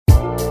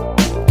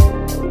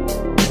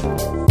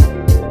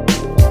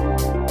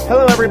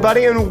Hello,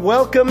 everybody, and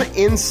welcome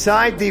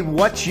inside the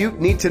What You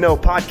Need to Know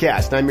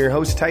podcast. I'm your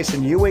host,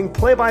 Tyson Ewing,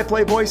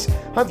 play-by-play voice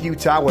of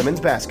Utah women's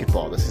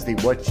basketball. This is the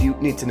What You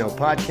Need to Know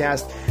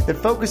podcast that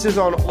focuses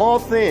on all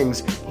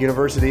things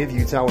University of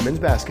Utah women's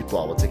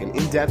basketball. We'll take an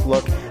in-depth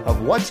look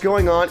of what's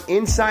going on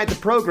inside the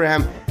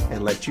program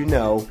and let you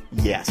know,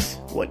 yes,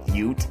 what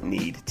you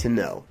need to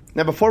know.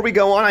 Now, before we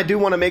go on, I do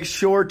want to make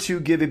sure to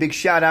give a big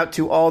shout out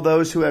to all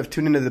those who have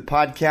tuned into the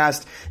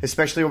podcast,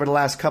 especially over the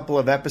last couple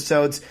of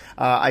episodes.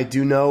 I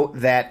do know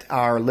that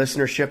our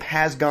listenership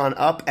has gone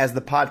up as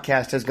the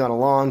podcast has gone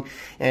along,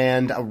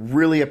 and I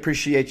really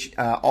appreciate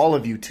all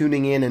of you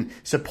tuning in and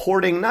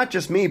supporting, not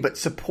just me, but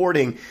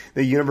supporting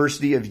the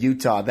University of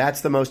Utah. That's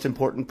the most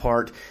important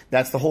part.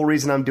 That's the whole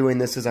reason I'm doing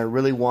this, is I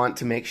really want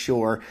to make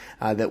sure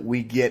that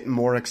we get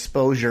more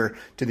exposure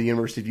to the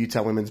University of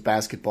Utah women's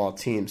basketball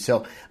team.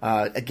 So,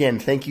 again,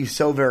 thank you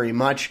so very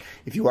much.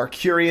 If you are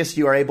curious,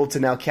 you are able to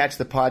now catch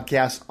the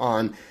podcast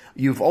on,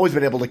 you've always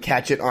been able to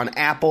catch it on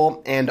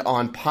Apple and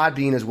on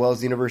Podbean, as well as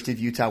the University of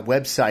Utah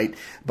website.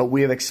 But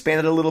we have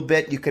expanded a little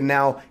bit. You can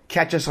now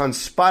catch us on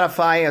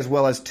Spotify, as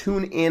well as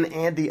TuneIn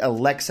and the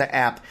Alexa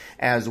app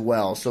as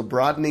well. So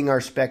broadening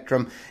our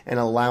spectrum and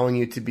allowing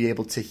you to be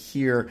able to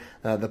hear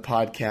the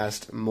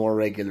podcast more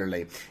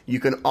regularly. You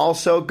can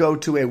also go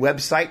to a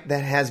website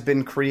that has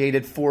been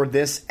created for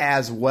this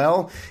as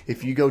well.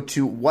 If you go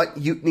to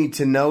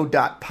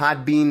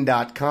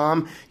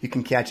whatyouneedtoknow.podbean.com, you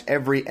can catch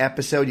every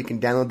episode. You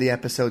can download the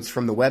episodes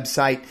from the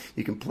website.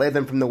 You can play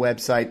them from the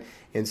website,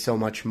 and so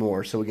much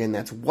more. So again,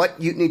 that's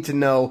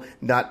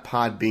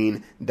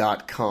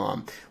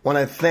whatyouneedtoknow.podbean.com. Want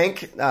to thank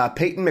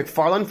Peyton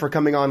McFarland for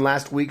coming on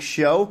last week's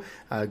show.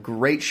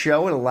 Great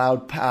show, and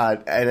allowed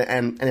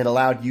and it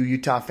allowed you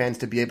Utah fans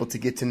to be able to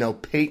get to know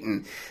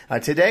Peyton.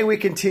 Today we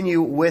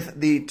continue with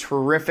the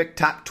terrific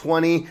top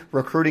 20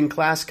 recruiting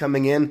class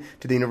coming in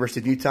to the University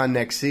of Utah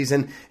next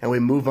season, and we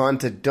move on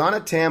to Donna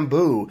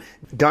Tambou.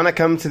 Donna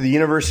comes to the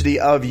University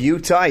of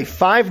Utah, a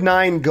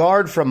 5'9"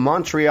 guard from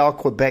Montreal,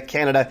 Quebec,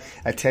 Canada,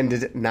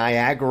 attended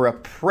Niagara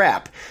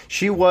Prep.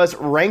 She was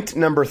ranked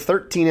number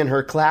 13 in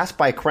her class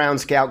by Crown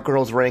Scout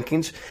Girls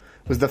Rankings,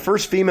 was the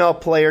first female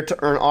player to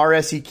earn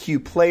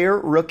RSEQ Player,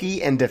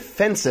 Rookie, and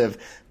Defensive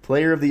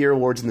Player of the Year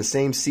awards in the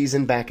same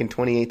season back in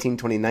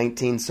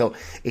 2018-2019, so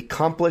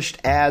accomplished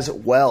as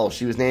well.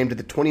 She was named to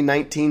the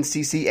 2019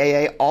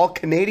 CCAA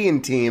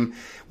All-Canadian team,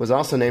 was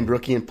also named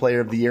Rookie and Player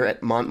of the Year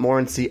at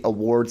Montmorency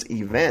Awards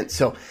event.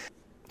 So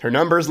her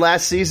numbers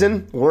last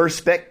season were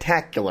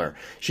spectacular.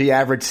 She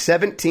averaged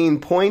 17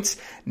 points,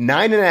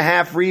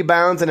 9.5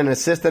 rebounds, and an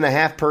assist and a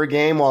half per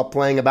game while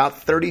playing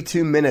about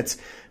 32 minutes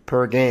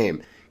per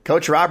game.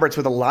 Coach Roberts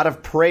with a lot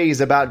of praise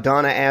about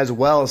Donna as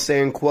well,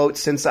 saying, quote,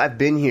 "Since I've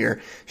been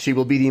here, she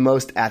will be the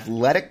most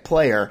athletic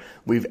player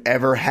we've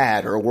ever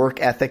had. Her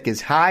work ethic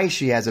is high.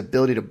 She has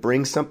ability to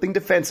bring something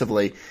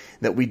defensively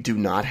that we do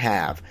not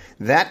have."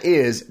 That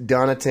is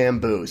Donna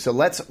Tambou. So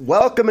let's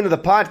welcome into the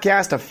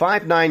podcast a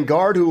 5'9"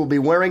 guard who will be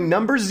wearing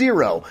number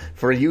 0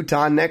 for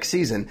Utah next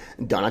season,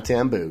 Donna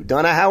Tambou.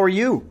 Donna, how are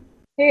you?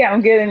 Hey,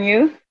 I'm good, and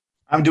you?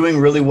 I'm doing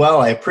really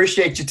well. I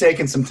appreciate you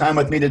taking some time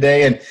with me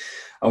today and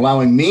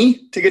allowing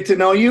me to get to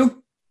know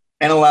you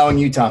and allowing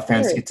Utah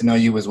fans to get to know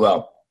you as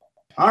well.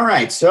 All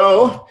right,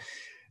 so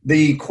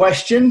the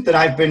question that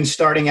I've been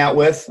starting out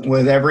with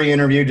every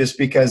interview, just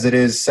because it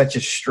is such a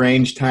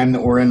strange time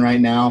that we're in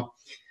right now,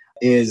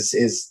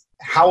 is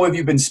how have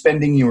you been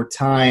spending your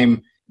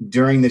time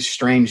during this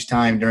strange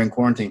time during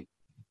quarantine?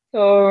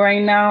 So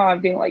right now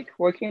I've been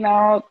working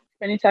out,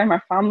 spending time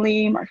with my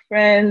family, my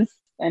friends,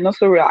 and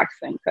also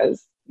relaxing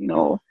because,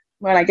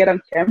 when I get on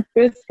campus,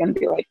 it's going to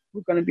be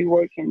we're going to be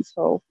working.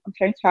 So I'm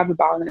trying to have a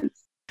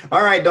balance.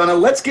 All right, Donna,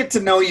 let's get to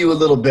know you a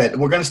little bit.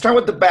 We're going to start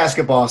with the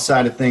basketball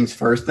side of things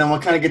first. Then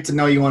we'll kind of get to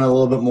know you on a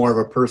little bit more of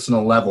a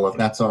personal level, if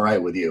that's all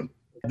right with you.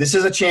 This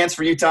is a chance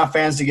for Utah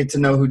fans to get to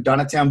know who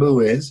Donna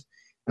Tambou is.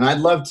 And I'd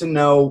love to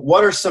know,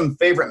 what are some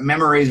favorite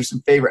memories or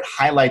some favorite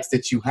highlights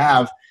that you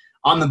have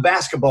on the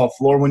basketball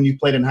floor when you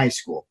played in high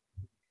school?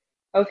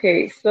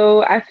 Okay,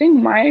 so I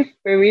think my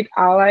favorite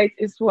highlight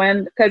is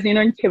because,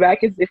 in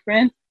Quebec it's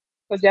different.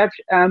 Because you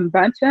have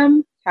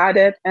bantam,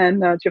 cadet,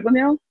 and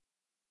juvenile.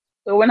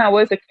 So when I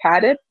was a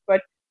cadet,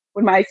 but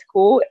with my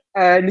school,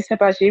 Lucien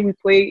Pagé, we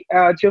play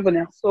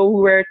juvenile. So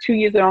we were 2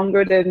 years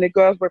younger than the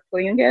girls we're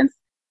playing against,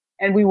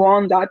 and we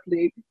won that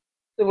league.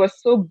 So it was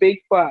so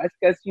big for us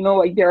because,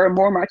 they are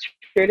more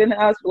mature than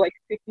us. We're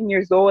 15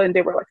 years old, and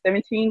they were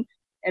 17,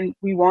 and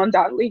we won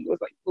that league. It was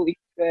really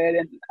good,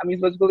 and it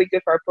was really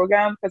good for our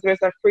program because it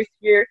was our first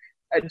year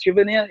at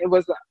juvenile. It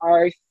was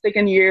our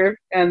second year,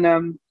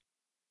 and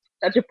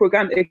such a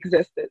program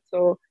existed.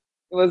 So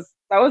that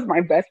was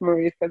my best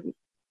memories because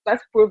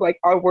that's proof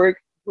our work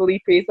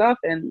really pays off,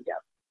 and yeah,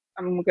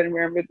 I'm going to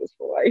remember this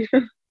for life.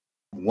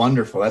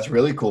 Wonderful. That's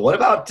really cool. What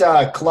about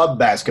club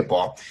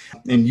basketball?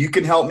 And you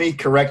can help me,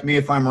 correct me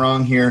if I'm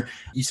wrong here.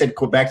 You said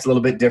Quebec's a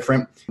little bit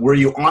different. Were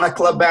you on a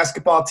club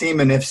basketball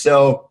team? And if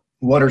so,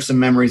 what are some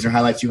memories or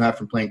highlights you have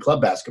from playing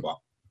club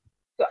basketball?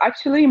 So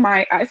actually,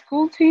 my high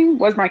school team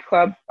was my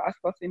club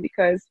basketball team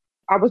because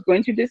I was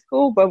going to this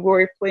school, but we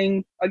were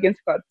playing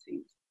against club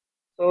teams.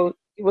 So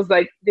it was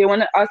like they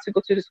wanted us to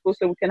go to the school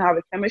so we can have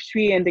a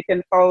chemistry and they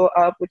can follow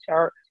up with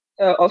our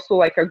also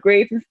like our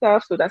grades and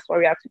stuff. So that's why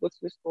we have to go to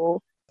the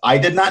school. I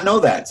did not know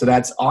that. So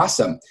that's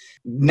awesome.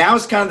 Now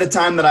is kind of the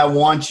time that I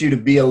want you to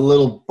be a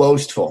little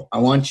boastful. I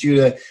want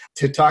you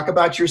to talk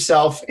about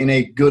yourself in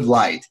a good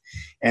light.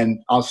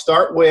 And I'll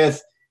start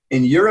with,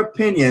 in your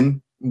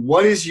opinion,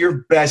 what is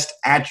your best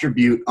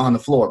attribute on the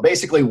floor?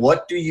 Basically,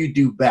 what do you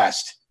do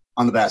best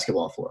on the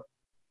basketball floor?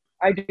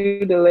 I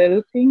do the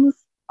little things.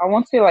 I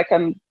won't say like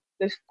I'm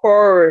the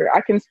scorer.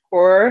 I can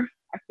score.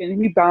 I can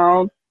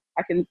rebound.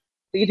 I can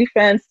play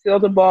defense, steal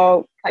the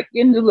ball. I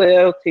can do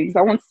little things.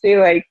 I won't say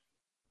like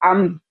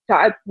I'm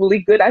that really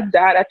good at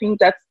that. I think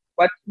that's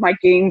what my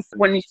games,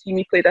 when you see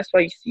me play, that's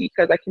what you see,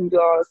 because I can do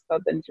all the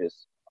stuff than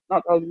just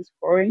not always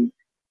scoring.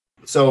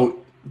 So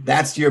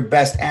that's your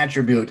best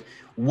attribute.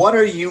 What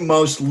are you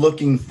most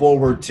looking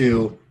forward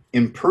to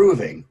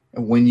improving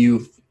when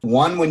you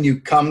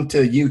come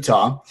to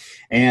Utah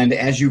and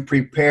as you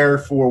prepare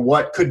for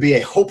what could be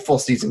a hopeful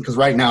season? Because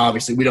right now,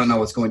 obviously, we don't know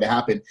what's going to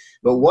happen.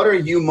 But what are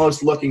you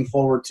most looking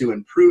forward to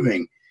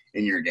improving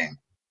in your game?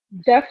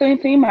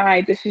 Definitely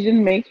my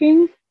decision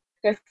making,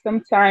 because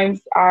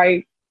sometimes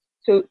I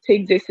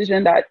take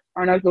decisions that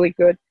are not really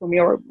good for me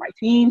or my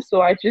team.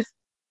 So I just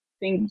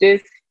think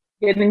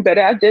getting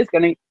better at this is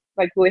going to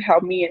like really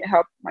help me and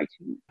help my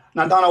team.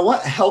 Now, Donna,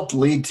 what helped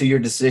lead to your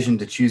decision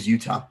to choose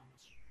Utah?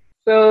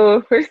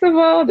 So first of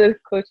all, the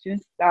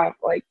coaching staff,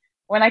 like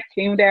when I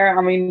came there,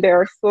 I mean, they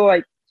were so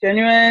like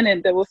genuine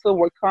and they were so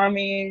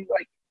welcoming.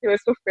 Like they were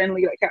so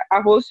friendly. Like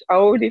I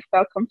already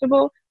felt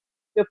comfortable.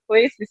 The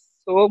place is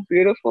so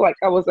beautiful. Like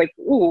I was like,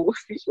 ooh,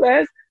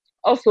 speechless.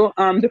 Also,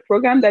 the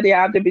program that they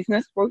have, the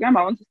business program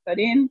I want to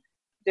study in,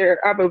 they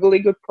have a really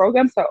good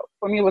program. So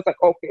for me, it was like,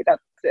 okay,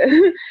 that's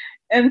it.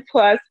 And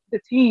plus the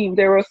team,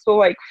 they were so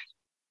like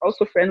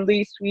also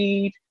friendly,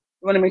 sweet.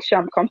 They want to make sure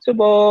I'm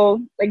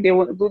comfortable. Like they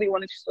really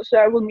wanted to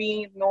socialize with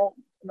me, know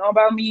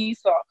about me.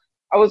 So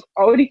I was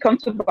already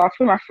comfortable.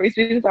 After my first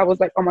visit, I was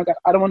like, oh my God,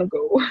 I don't want to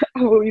go.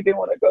 I really didn't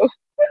want to go.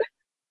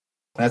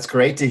 That's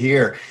great to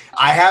hear.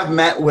 I have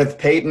met with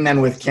Peyton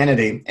and with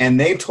Kennedy, and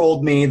they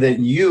told me that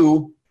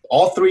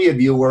all three of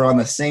you were on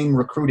the same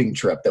recruiting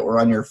trip, that were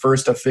on your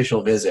first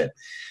official visit.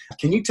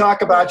 Can you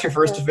talk about your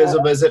first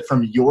official visit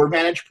from your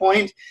vantage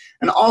point?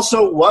 And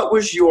also, what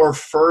was your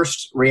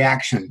first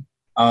reaction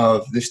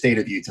of the state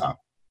of Utah?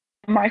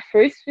 My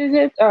first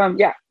visit,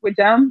 with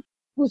them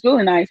was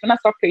really nice. When I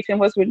saw Peyton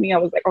was with me, I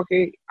was like,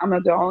 okay, I'm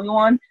not the only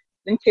one.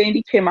 Then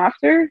Kennedy came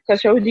after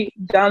because she already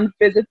done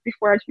visits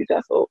before at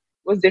Utah, so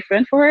it was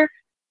different for her.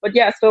 But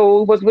yeah,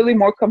 so it was really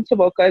more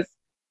comfortable because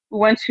we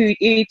went to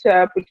eat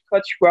with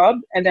Coach Rob,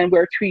 and then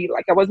we're three.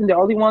 Like I wasn't the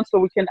only one, so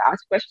we can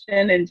ask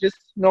questions and just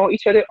know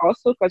each other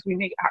also because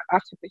we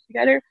have to play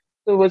together.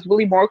 So it was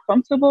really more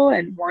comfortable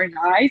and more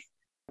nice.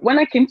 When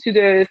I came to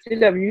the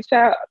city of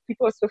Utah,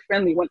 people were so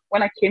friendly.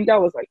 When I came there, I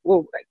was like,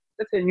 whoa, like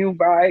that's a new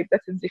vibe.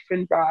 That's a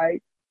different vibe.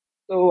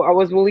 So I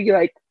was really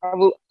like, I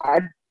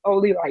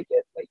really like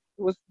it. Like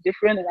it was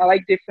different, and I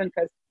like different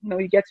because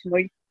you get to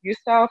know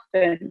yourself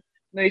and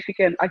know if you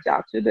can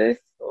adapt to this.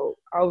 So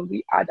I'll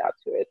really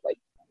adapt to it. Like.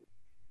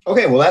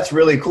 Okay, well, that's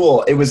really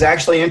cool. It was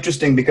actually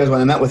interesting because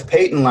when I met with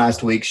Peyton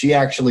last week, she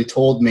actually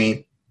told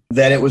me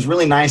that it was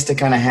really nice to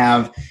kind of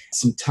have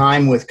some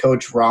time with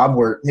Coach Rob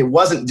where it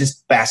wasn't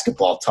just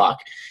basketball talk.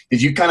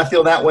 Did you kind of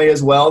feel that way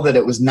as well, that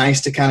it was nice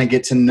to kind of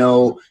get to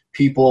know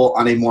people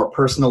on a more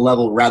personal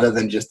level rather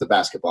than just the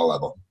basketball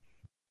level?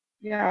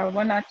 Yeah,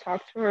 when I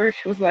talked to her,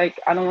 she was like,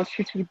 I want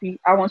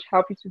to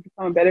help you to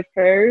become a better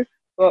player,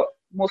 but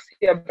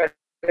mostly a better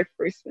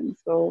person.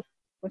 So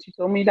when she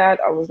told me that,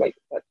 I was like,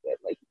 that's it.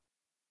 Like,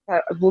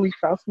 that really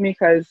felt to me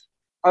because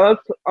our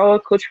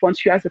coach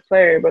wants you as a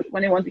player, but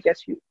when they want to get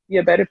you to be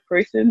a better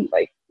person,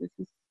 like this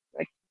is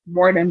like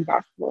more than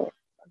basketball.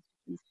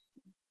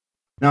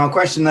 Now, a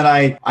question that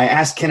I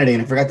asked Kennedy,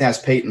 and I forgot to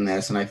ask Peyton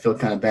this, and I feel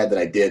kind of bad that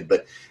I did,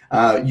 but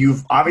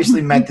you've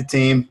obviously met the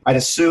team. I'd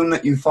assume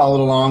that you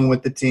followed along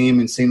with the team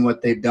and seen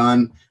what they've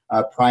done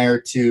prior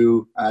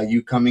to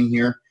you coming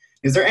here.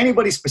 Is there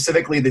anybody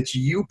specifically that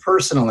you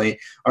personally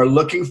are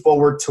looking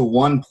forward to,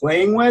 one,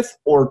 playing with,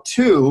 or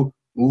two,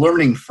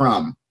 learning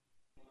from?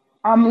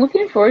 I'm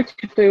looking forward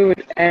to play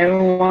with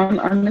everyone.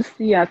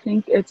 Honestly, I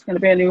think it's going to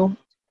be a new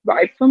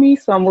vibe for me.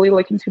 So I'm really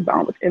looking to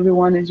bond with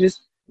everyone and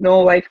just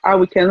know like how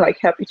we can like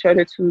help each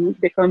other to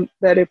become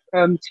better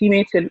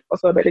teammates and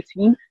also a better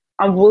team.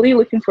 I'm really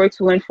looking forward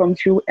to learn from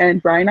Drew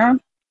and Bryna.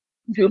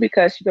 Drew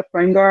because she's a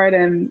point guard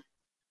and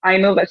I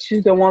know that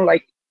she's the one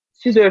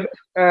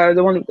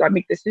the one that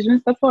make decisions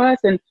and stuff for us,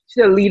 and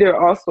she's a leader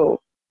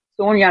also.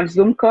 So when you have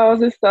Zoom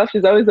calls and stuff,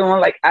 she's always the one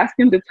like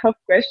asking the tough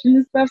questions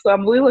and stuff. So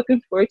I'm really looking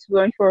forward to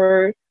learn for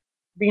her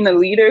being a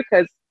leader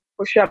because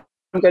for sure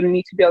I'm going to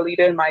need to be a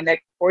leader in my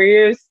next 4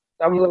 years.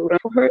 So I'm really looking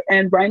for her.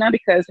 And Bryna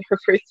because her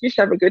first year,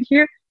 she have a good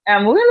year. And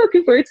I'm really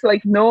looking forward to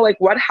like know like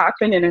what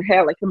happened in her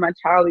head, like her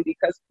mentality,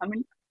 because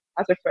coming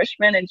as a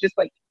freshman and just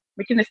like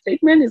making a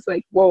statement is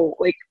like, whoa,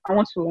 like I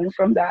want to learn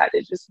from that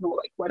and just know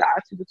like what I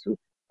have to do to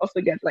also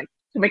get like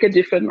to make a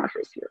difference my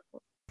first year.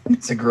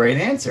 It's a great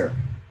answer.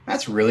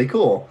 That's really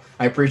cool.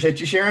 I appreciate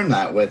you sharing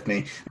that with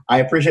me. I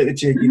appreciate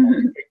that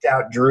you picked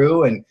out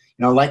Drew. And,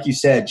 like you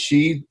said,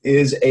 she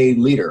is a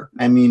leader.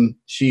 I mean,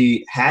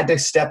 she had to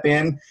step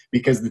in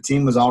because the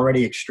team was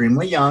already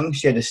extremely young.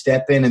 She had to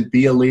step in and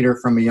be a leader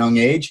from a young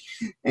age.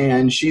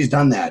 And she's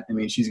done that. I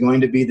mean, she's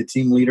going to be the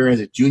team leader as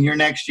a junior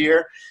next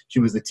year. She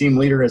was the team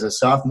leader as a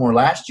sophomore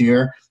last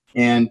year.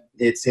 And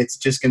it's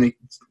just going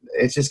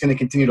to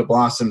continue to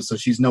blossom. So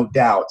she's no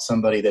doubt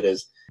somebody that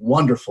is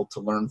wonderful to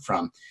learn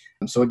from.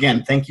 So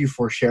again, thank you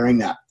for sharing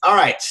that. All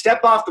right,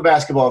 step off the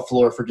basketball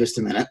floor for just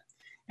a minute.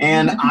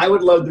 And I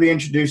would love to be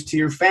introduced to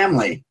your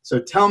family.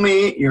 So tell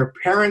me your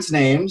parents'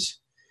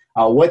 names,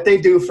 what they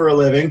do for a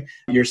living,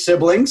 your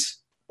siblings,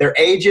 their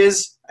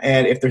ages,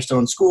 and if they're still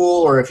in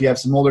school or if you have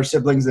some older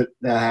siblings that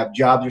have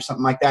jobs or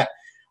something like that.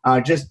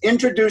 Just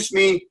introduce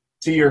me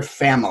to your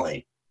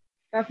family.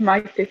 That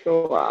might take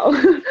a while.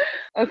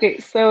 Okay,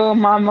 so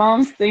my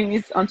mom's name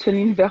is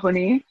Antonine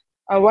Verone.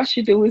 What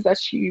she do is that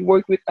she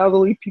works with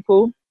elderly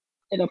people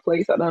in a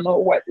place, I don't know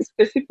what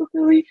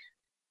specifically.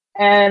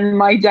 And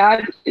my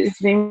dad,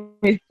 his name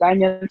is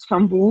Daniel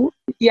Tambou.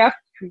 He has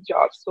 3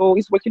 jobs. So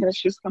he's working at a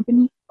shoes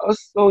company.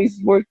 Also,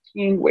 he's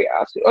working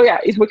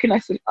he's working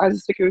as a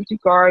security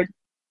guard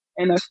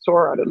in a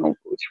store. I don't know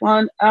which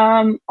one.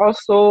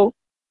 Also,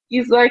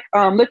 he's like,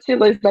 let's say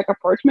it's like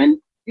apartment.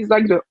 He's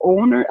like the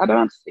owner. I don't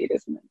have to say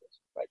this in English,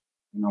 but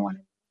you know what I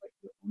mean? Like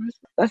the owners.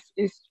 That's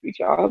his 3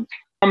 jobs.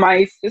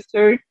 My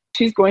sister,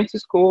 she's going to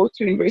school,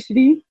 to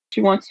university. She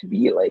wants to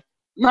be like,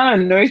 not a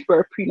nurse, but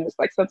a pre-nurse,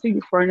 like something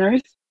before a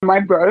nurse. My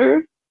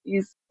brother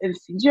is in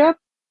CEGEP.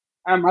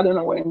 I don't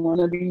know what I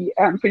want to be.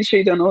 I'm pretty sure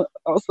you don't know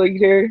also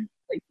either.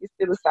 Like, he's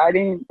still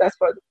deciding. That's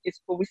what it's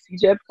called with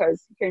CEGEP,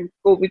 because you can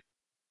go with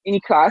any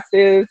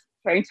classes,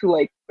 trying to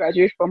like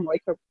graduate from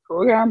like a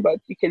program, but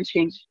you can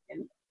change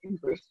in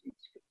university.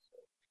 So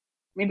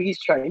maybe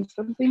he's trying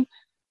something.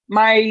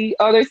 My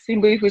other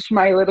siblings, which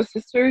my little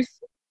sisters,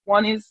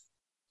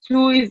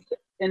 2 is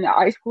in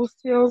high school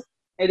still,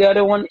 and the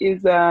other one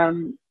is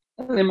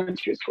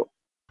elementary school.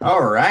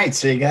 All right.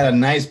 So you got a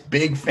nice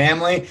big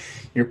family.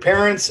 Your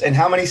parents, and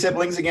how many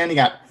siblings again? You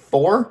got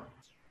 4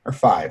 or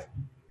 5?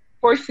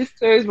 4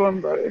 sisters,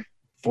 1 brother.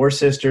 4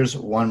 sisters,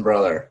 1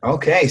 brother.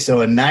 Okay. So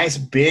a nice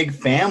big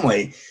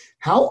family.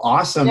 How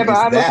awesome is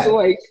that?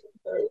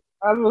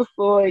 I have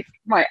also like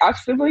my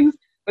siblings,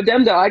 but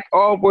them they're like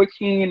all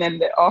working and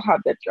they all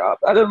have their job.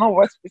 I don't know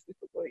what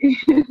specifically.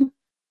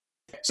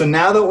 So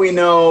now that we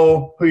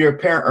know who your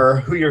parent or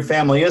who your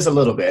family is a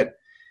little bit,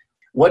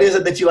 what is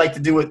it that you like to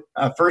do with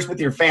first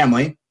with your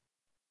family,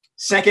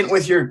 second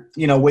with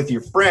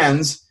your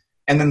friends,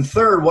 and then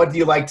third, what do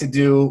you like to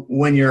do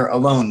when you're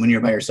alone, when you're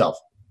by yourself?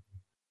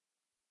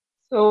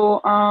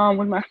 So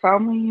with my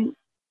family,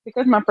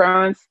 because my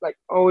parents like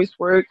always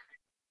work,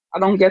 I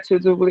don't get to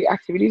do really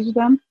activities with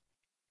them.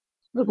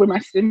 But with my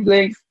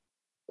siblings,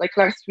 like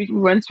last week we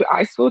went to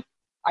ISOT.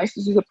 ISOT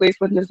is a place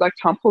where there's like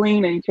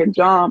trampoline and you can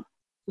jump.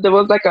 So there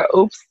was like a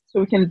oops, so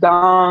we can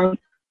dunk.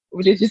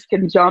 We just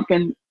can jump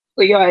and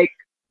play like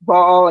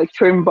ball, like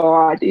throwing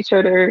ball at each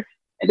other.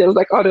 And there was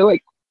like other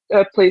like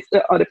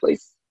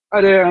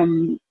other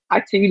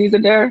activities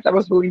in there. That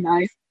was really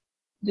nice.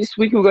 This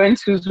week we're going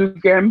to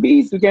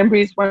Zugambi.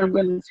 Zugambi is when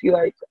we're going to see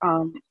like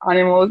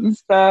animals and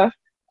stuff.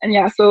 And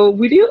yeah, so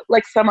we do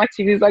like some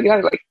activities like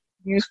that, like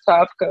new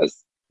stuff,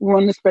 because we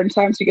want to spend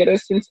time together.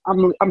 Since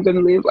I'm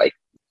gonna live like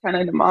kind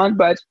of in a month,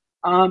 but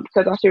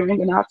because after we're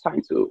gonna have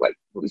time to like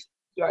really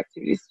do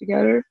activities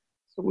together.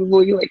 So we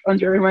really like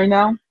enjoying right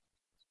now.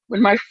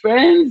 With my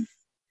friends,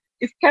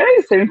 it's kind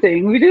of the same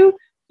thing. We do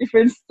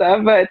different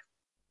stuff, but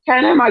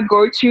kind of my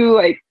go-to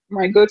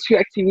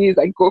activities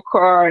like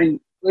go-kart and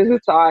laser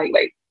tag.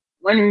 Like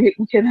when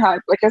we can have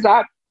like, as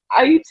I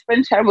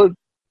spend time with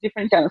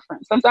different kind of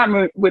friends.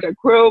 Sometimes with a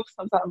group,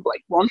 sometimes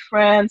like one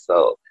friend.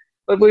 So,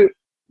 but with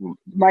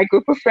my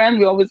group of friends,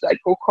 we always like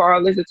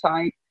go-kart, laser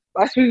tag.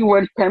 Last week we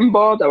went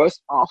pinball. That was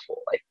awful.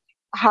 Like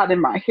I had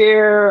in my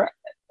hair,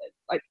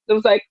 like it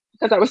was like,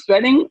 because I was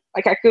sweating,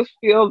 like I could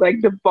feel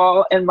like the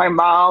ball in my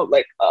mouth.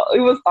 Like it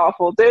was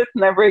awful. This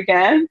never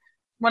again.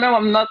 When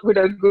I'm not with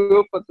a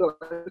group, but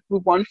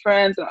with one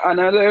friend or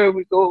another,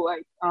 we go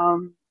like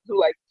do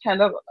like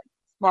kind of like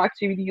small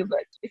activities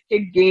like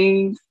escape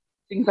games,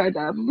 things like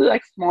that. We do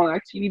like small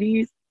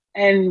activities.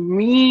 And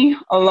me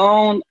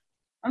alone,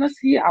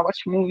 honestly, I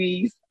watch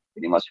movies,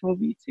 pretty much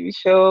movie, TV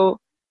show,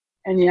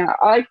 and yeah,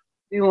 I like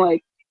doing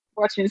like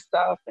watching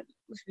stuff and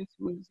listening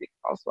to music.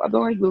 Also, I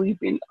don't like really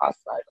being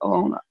outside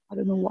alone. I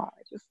don't know why.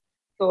 I just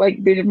feel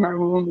like being in my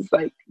room is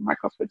like my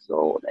comfort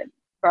zone, and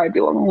if I be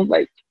alone,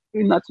 like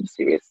doing nothing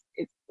serious,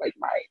 it's like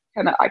my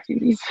kind of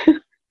activities.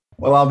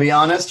 Well, I'll be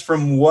honest,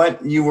 from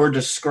what you were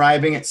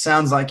describing, it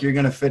sounds like you're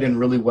going to fit in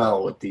really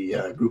well with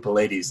the group of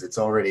ladies that's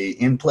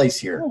already in place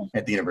here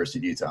at the University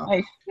of Utah.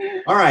 Nice.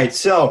 All right,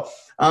 so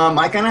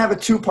I kind of have a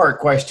 2-part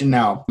question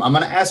now. I'm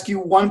going to ask you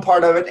one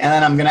part of it, and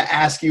then I'm going to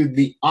ask you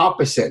the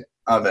opposite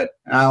of it.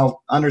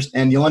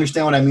 And you'll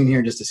understand what I mean here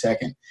in just a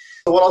second.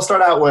 So what I'll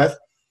start out with,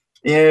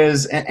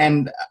 is,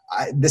 and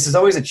this is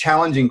always a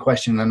challenging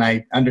question, and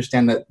I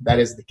understand that that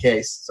is the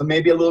case. So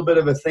maybe a little bit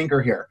of a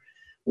thinker here.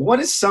 What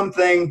is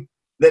something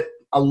that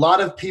a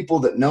lot of people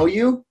that know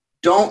you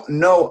don't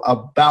know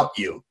about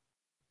you?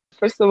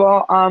 First of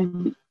all,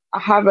 I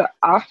have an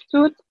off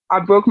tooth. I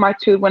broke my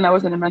tooth when I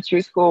was in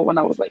elementary school when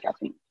I was like, I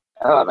think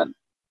 11.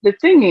 The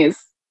thing is,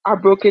 I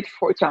broke it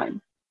 4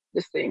 times,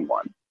 the same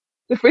one.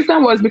 The first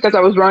time was because I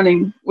was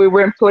running. We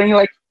were playing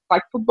like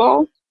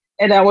football,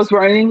 and I was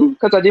running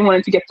because I didn't want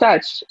it to get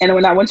touched. And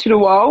when I went to the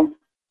wall,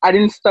 I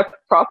didn't stop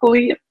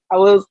properly. I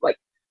was like,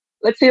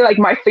 let's say like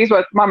my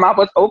mouth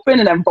was open,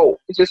 and then boom,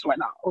 it just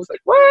went out. I was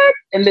like, what?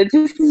 And then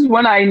this is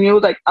when I knew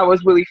like I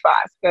was really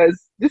fast, because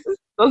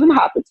doesn't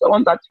happen to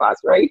someone that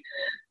fast, right?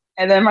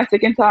 And then my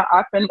second time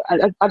happened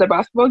at a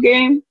basketball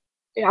game.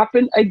 It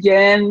happened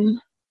again.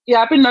 It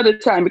happened another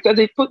time because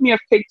they put me a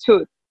fake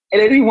tooth,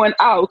 and then it went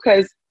out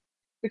because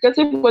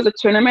it was a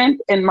tournament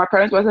and my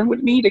parents wasn't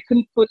with me. They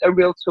couldn't put a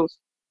real tooth,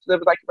 so they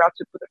were like about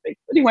to put a fake.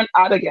 But it went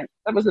out again.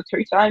 That was the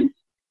third time.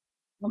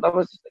 Well, that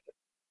was just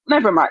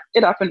never mind.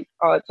 It happened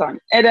all the time.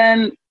 And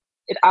then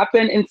it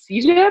happened in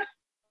Egypt.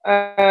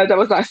 That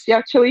was last year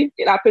actually.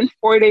 It happened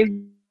 4 days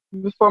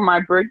before my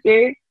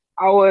birthday.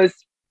 I was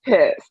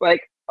pissed.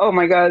 Like, oh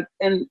my god!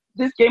 And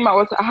this game I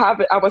was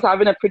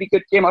having a pretty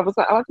good game. I think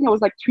I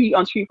was like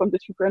 3-on-3 from the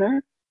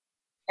three-pointer.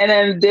 And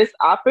then this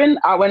happened.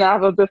 I went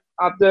out of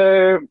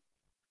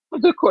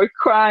the court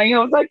crying. I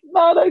was like,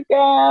 not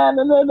again.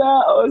 And then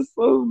I was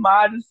so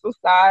mad and so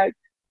sad.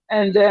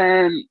 And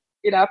then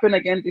it happened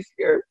again this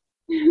year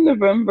in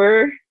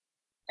November.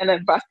 And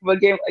then basketball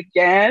game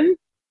again.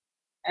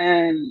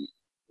 And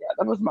yeah,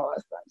 that was my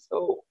last time.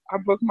 So I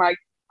broke my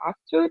half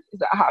tooth. Is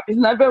that half? It's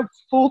never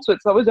full tooth.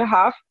 It's always a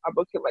half. I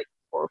broke it like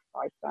 4 or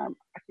 5 times.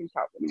 I can't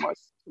count anymore.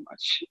 It's too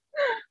much.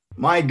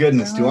 My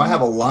goodness, do I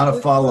have a lot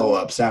of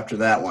follow-ups after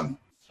that one?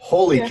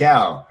 Holy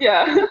cow.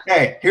 Yeah.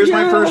 Okay, here's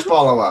my first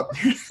follow-up.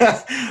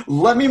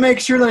 Let me make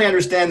sure that I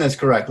understand this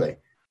correctly.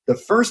 The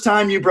first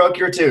time you broke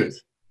your tooth,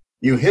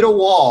 you hit a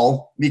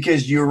wall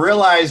because you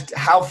realized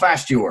how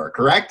fast you were,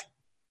 correct?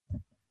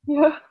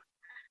 Yeah.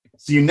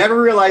 So you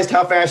never realized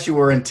how fast you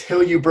were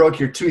until you broke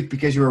your tooth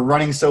because you were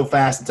running so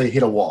fast until you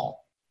hit a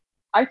wall.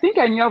 I think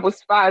I knew I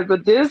was fast,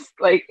 but this,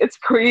 like, it's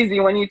crazy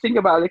when you think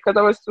about it, because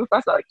I was too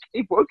fast. Like,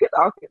 they broke it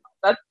out. Okay,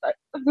 that's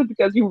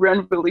because you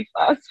ran really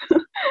fast.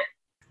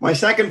 My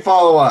second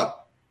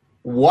follow-up,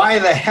 why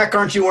the heck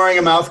aren't you wearing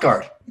a mouth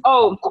guard?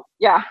 Oh,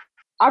 yeah.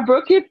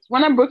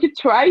 When I broke it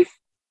twice,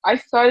 I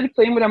started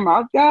playing with a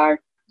mouth guard.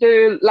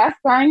 Before the last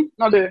time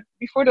I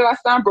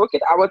broke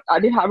it, I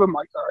didn't have a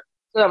mouth guard.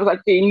 So I was like,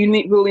 okay, you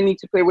really need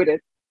to play with it.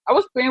 I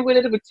was playing with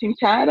it with Team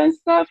Canada and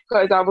stuff,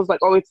 because I was like,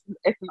 oh, it's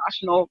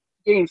international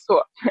game,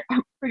 so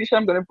I'm pretty sure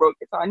I'm going to break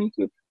it, so I need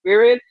to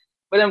wear it.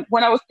 But then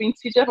when I was playing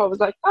TJF, I was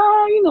like,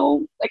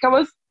 like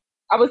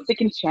I was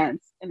taking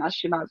chance, and I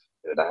should not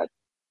have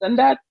done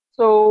that.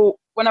 So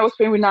when I was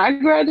playing with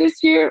Niagara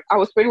this year, I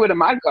was playing with a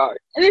mouth guard,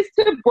 and it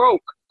still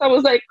broke. So I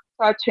was like,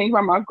 so I changed my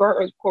mouth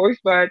guard, of course,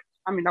 but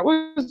I mean, I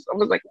was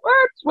like,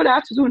 what do I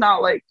have to do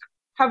now? Like,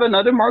 have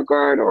another mouth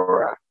guard,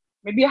 or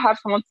maybe I have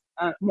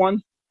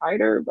one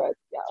tighter, but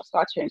yeah, so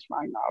I changed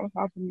mine now.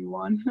 I have a new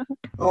one.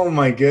 Oh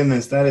my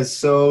goodness, that is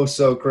so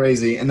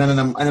crazy. And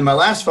then my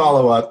last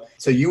follow-up,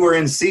 so you were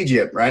in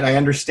CGIP, right? I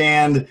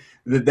understand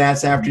that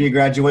that's after you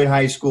graduate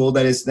high school.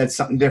 That's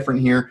something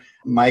different here.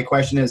 My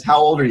question is, how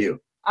old are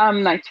you?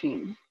 I'm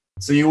 19.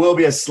 So you will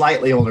be a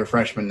slightly older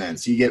freshman then.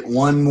 So you get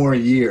one more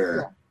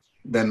year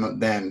than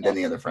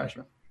the other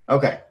freshmen.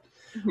 Okay.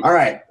 All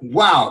right.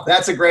 Wow,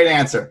 that's a great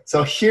answer.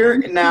 So here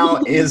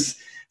now is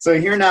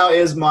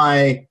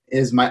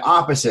my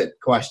opposite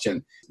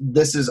question.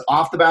 This is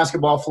off the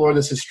basketball floor.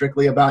 This is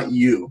strictly about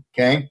you,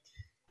 okay?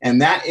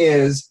 And that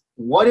is,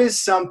 what is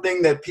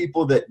something that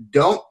people that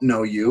don't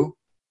know you,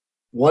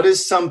 what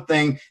is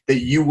something that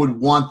you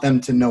would want them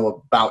to know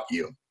about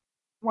you?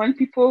 When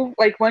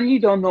you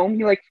don't know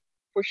me, like,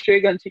 for sure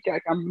you're going to think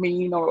like I'm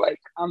mean, or like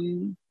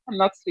I'm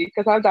not sweet,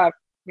 because I have that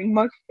ring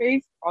mug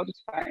face all the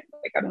time.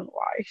 Like, I don't know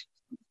why.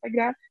 Like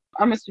that.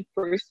 I'm a sweet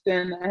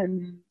person,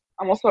 and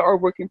I'm also a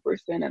hardworking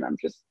person, and I'm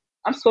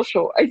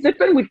social. It's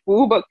different with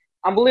Boo, but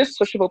I'm really a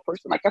sociable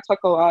person. Like, I talk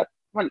a lot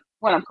when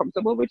I'm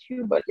comfortable with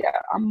you, but yeah,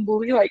 I'm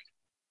really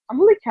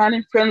kind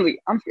and friendly.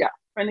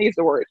 Friendly is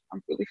the word.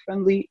 I'm really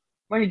friendly.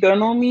 When you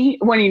know me,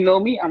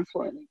 I'm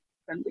friendly.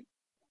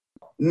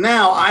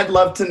 Now, I'd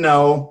love to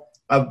know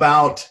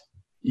about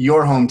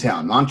your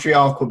hometown,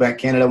 Montreal, Quebec,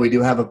 Canada. We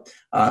do have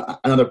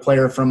another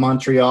player from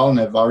Montreal, and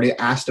I've already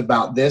asked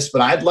about this,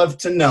 but I'd love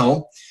to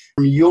know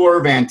from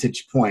your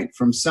vantage point,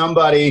 from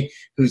somebody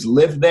who's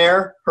lived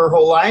there her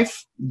whole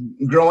life,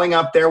 growing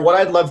up there. What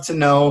I'd love to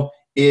know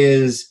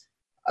is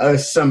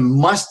some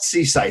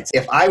must-see sites.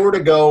 If I were to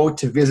go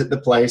to visit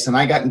the place and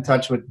I got in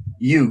touch with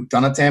you,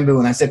 Donna Tambu,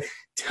 and I said,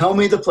 tell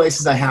me the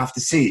places I have to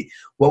see,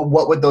 what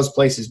would those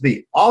places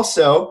be?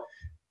 Also,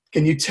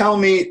 can you tell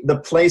me the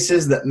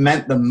places that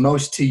meant the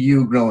most to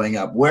you growing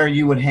up, where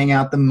you would hang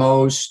out the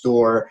most,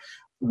 or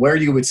where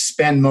you would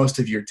spend most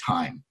of your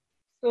time?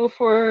 So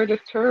for the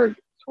tour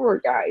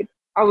guide,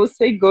 I would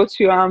say go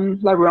to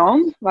La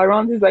Ronde. La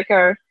Ronde is like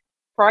a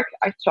park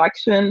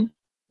attraction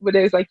where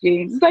there's like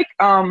games. It's like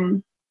I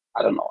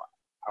don't know.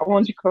 I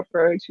want to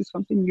compare it to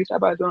something Utah,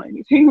 but I don't know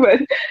anything.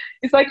 But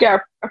it's like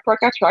a park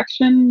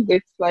attraction.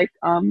 It's like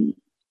I don't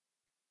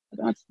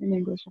know how to say in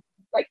English.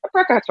 Like a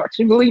park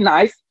attraction, really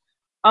nice.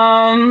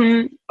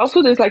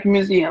 Also there's like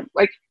museum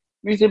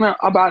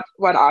about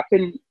what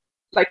happened,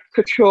 like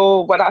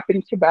cultural, what happened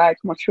in Quebec,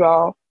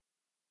 Montreal.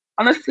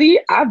 Honestly,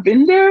 I've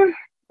been there,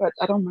 but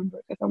I don't remember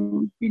because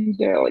I've been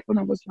there like when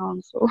I was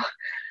young. So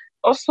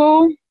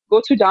also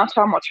go to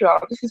downtown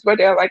Montreal. This is where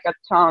there are like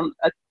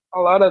a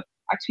lot of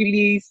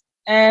activities,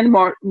 and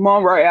Mont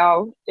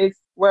Royal is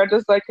where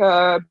there's like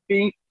a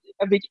big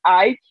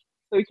hike,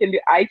 so you can do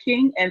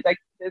hiking, and like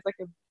there's like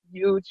a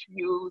huge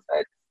view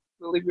that's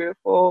really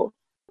beautiful.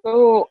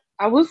 So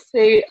I would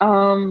say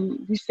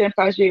Lucien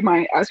Pagé,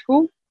 my high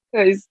school,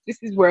 because this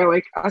is where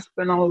like I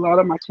spent a lot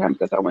of my time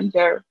because I went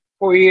there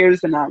 4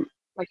 years and I've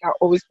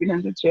always been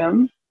in the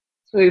gym.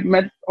 So it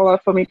meant a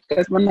lot for me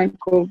because when I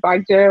go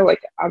back there,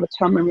 like I have a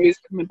ton of memories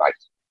coming back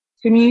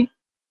to me.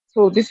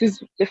 So this is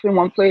definitely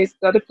one place.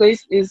 The other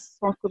place is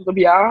Centre de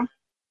Biard.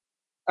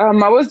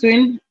 I was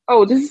doing,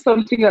 this is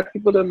something that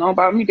people don't know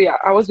about me, but yeah,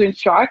 I was doing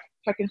track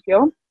and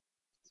field.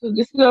 So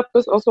this is a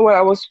place also where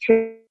I was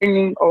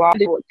training a lot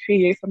for 3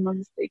 years, if I'm not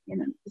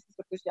mistaken. And this is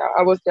a place, yeah,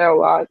 I was there a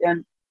lot.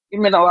 And it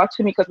meant a lot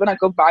to me because when I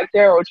go back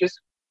there or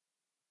just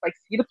like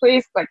see the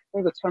place, like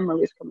there's a ton of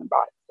memories coming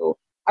back. So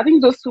I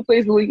think those two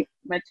places really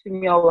meant to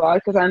me a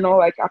lot because I know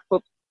like I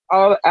put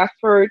all the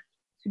effort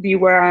to be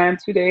where I am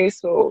today.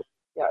 So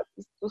yeah,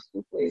 those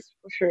two places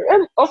for sure.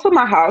 And also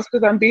my house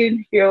because I'm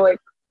being here like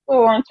for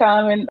a long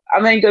time and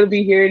I'm not going to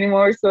be here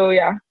anymore. So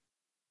yeah,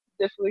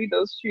 definitely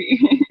those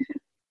three.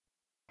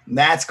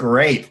 That's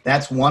great.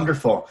 That's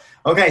wonderful.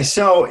 Okay,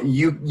 so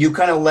you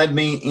kind of led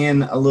me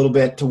in a little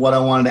bit to what I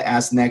wanted to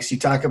ask next. You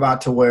talk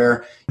about to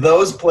where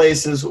those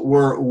places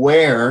were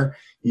where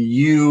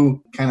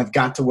you kind of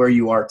got to where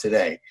you are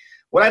today.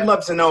 What I'd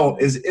love to know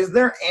is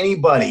there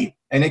anybody,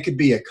 and it could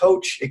be a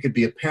coach, it could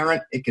be a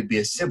parent, it could be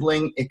a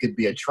sibling, it could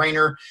be a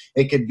trainer,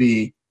 it could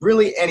be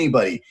really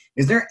anybody.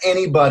 Is there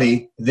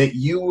anybody that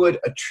you would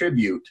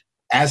attribute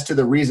as to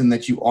the reason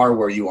that you are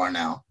where you are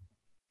now?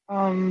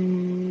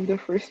 The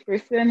first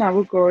person I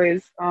would go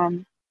is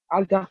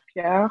Albert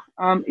Pierre.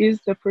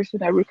 Is the person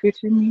that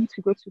recruited me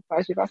to go to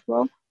Page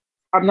basketball.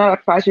 I'm not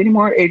at Page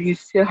anymore, and he's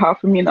still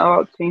helping me in a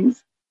lot of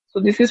things. So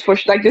this is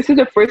this is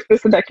the first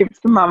person that came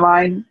to my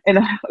mind, and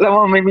that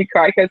one made me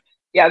cry because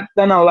he has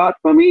done a lot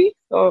for me.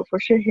 So for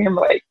sure, him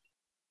like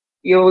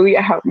he really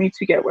helped me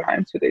to get where I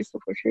am today. So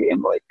for sure,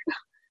 him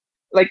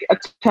like a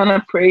ton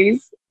of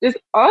praise. There's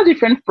all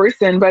different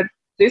person, but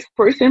this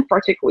person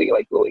particularly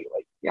like really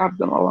like yeah, I've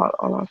done a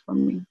lot for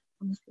me,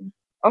 honestly.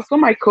 Also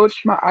my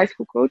coach, my high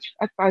school coach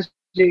at Page,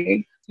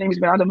 his name is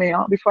Bernardo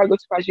Meillon. Before I go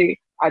to Page,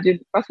 I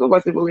did basketball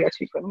wasn't really a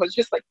cheap one. It was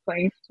just like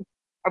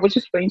I was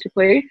just playing to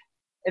play.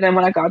 And then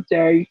when I got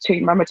there, it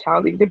changed my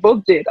mentality. They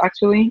both did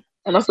actually.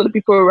 And also the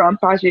people around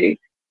Page,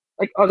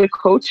 like other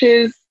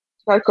coaches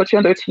that coaching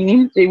on their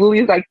team, they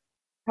really like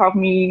helped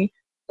me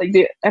like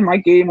they at my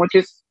game or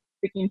just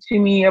speaking to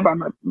me about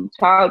my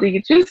mentality.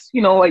 Just,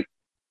 like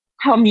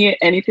help me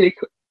anything they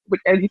could,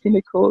 with anything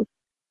they could.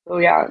 So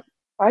yeah,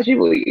 Page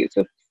really is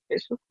a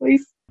special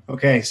place.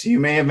 Okay, so you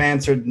may have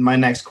answered my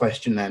next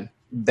question then.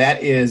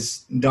 That is,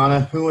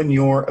 Donna, who in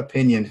your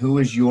opinion, who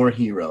is your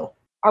hero?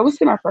 I would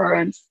say my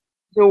parents.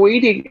 The way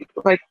they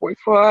like work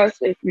for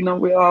us, like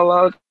we're all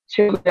allowed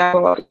children, a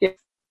lot of kids.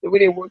 The way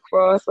they work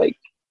for us, like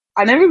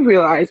I never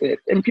realized it.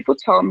 And people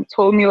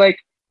told me like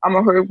I'm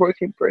a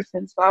hardworking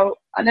person. So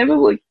I never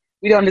really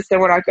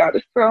understand where I got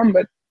it from,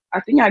 but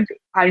I think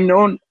I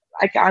know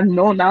I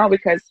know now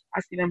because I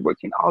see them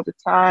working all the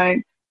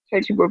time,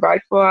 trying to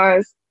provide for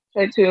us,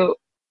 trying to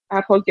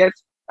help us get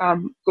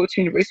go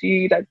to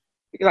university. That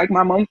like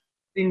my mom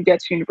didn't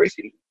get to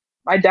university.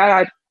 My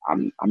dad,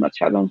 I'm not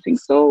sure. I don't think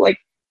so. Like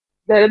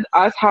let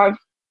us have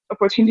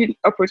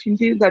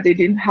opportunities that they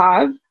didn't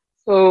have.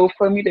 So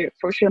for me, they're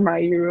for sure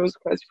my heroes.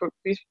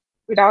 Because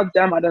without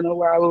them, I don't know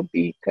where I will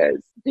be. Because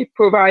they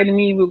provide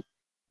me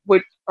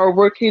with a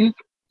working,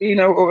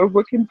 or a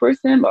working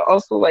person, but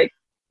also like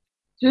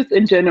just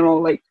in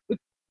general, like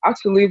how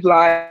to live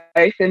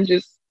life and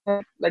just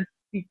like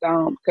deep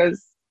down.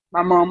 Because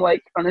my mom,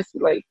 like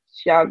honestly, like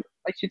she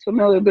told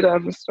me a little bit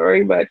of a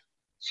story, but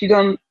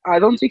I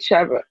don't think she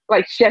ever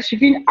like she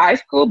been in high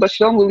school, but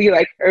she don't really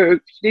like she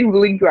didn't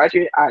really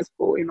graduate high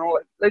school.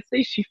 Like, let's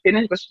say she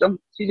finished, but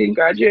she didn't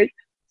graduate.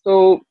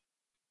 So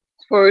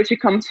for her to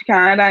come to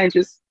Canada and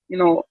just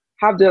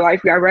have the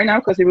life we have right now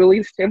because it's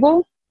really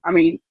stable. I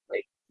mean,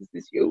 like this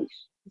is huge.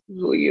 This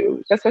is really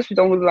huge. That's why she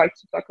don't really like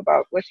to talk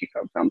about where she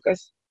come from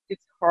because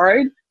it's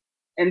hard,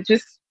 and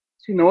just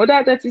to know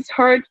that it's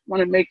hard,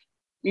 want to make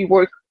me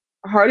work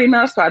hard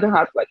enough so I don't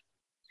have like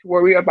to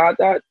worry about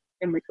that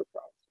and make her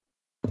proud.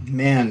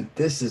 Man,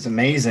 this is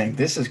amazing.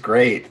 This is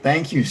great.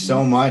 Thank you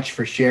so much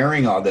for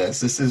sharing all this.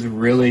 This is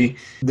really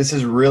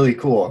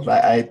cool.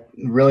 I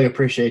really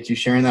appreciate you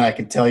sharing that. I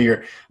can tell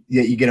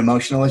you get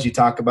emotional as you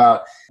talk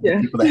about the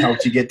Yeah. people that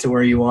helped you get to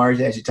where you are,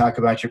 as you talk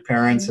about your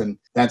parents. And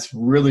that's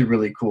really,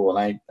 really cool. And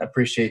I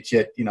appreciate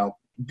you,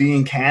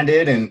 being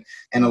candid and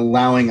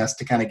allowing us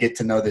to kind of get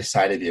to know this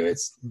side of you.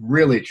 It's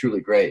really,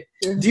 truly great.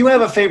 Yeah. Do you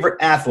have a favorite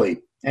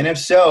athlete? And if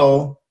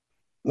so,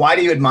 why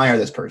do you admire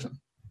this person?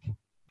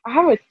 I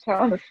have a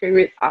ton of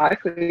favorite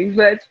athletes,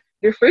 but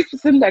the first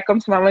person that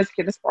comes to my mind is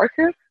Candace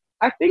Parker.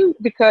 I think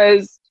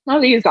because not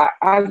only is that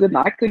as an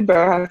athlete, but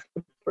as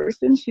a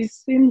person, she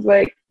seems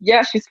like,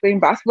 yeah, she's playing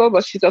basketball,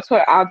 but she's also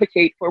an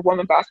advocate for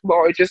women basketball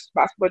or just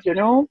basketball in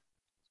general.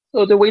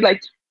 So the way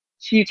like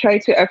she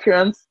tried to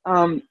influence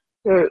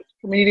the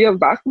community of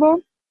basketball,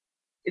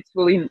 it's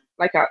really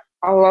like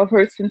I love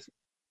her since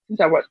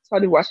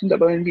started watching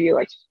WNBA.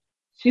 Like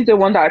she's the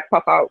one that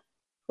pop out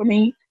for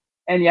me,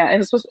 and yeah,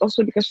 and it's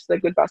also because she's a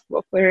good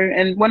basketball player.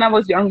 And when I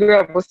was younger,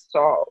 I was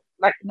tall.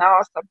 Like now,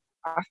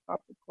 I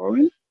stopped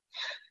recording,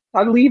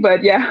 sadly.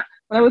 But yeah,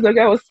 when I was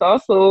younger, I was tall,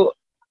 so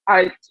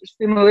I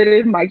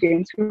stimulated my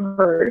game to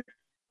her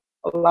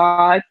a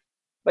lot.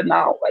 But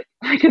now, like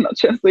I cannot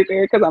translate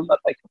there because I'm not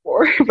like a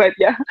four. But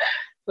yeah,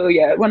 so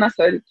yeah, when I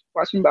started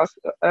watching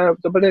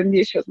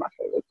WNBA, she was my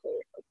favorite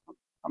player for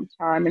some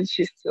time, and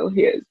she still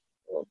is.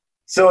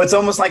 So it's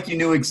almost like you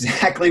knew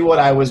exactly what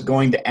I was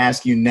going to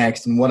ask you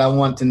next. And what I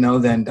want to know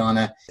then,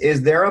 Donna,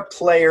 is there a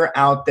player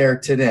out there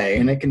today,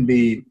 and it can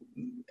be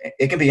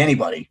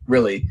anybody,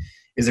 really.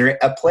 Is there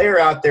a player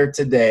out there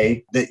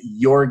today that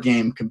your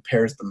game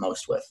compares the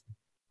most with?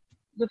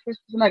 The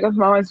first person I got to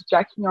mind is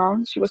Jackie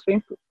Young. She was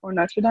playing for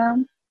Notre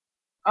Dame.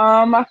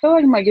 I feel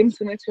like my game's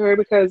similar to her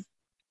because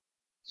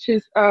she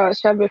has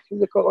a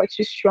physical, like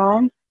she's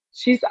strong.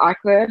 She's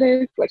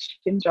athletic, like she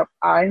can jump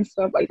high and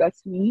stuff. Like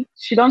that's me.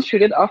 She don't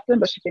shoot it often,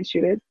 but she can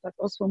shoot it. That's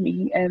also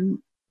me. And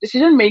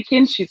decision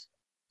making, she's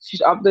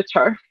up the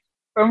chart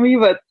for me.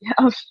 But yeah,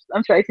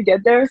 I'm trying to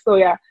get there. So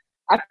yeah,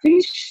 I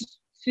think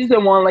she's the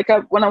one. Like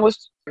when I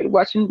was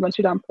watching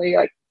Notre Dame play,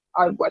 like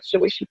I watched the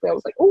way she played. I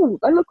was like, oh,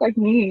 that looked like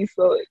me.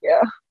 So yeah,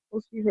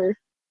 we'll see her.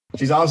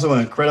 She's also an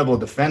incredible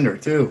defender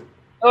too.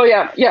 Oh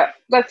yeah,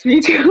 that's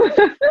me too.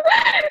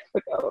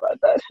 Forgot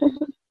about that.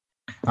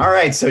 All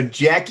right, so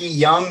Jackie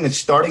Young, the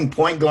starting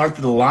point guard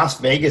for the Las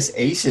Vegas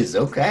Aces.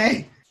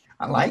 Okay,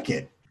 I like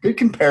it. Good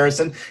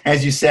comparison,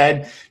 as you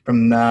said,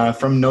 from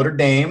Notre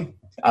Dame.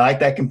 I like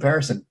that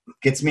comparison.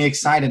 Gets me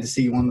excited to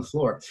see you on the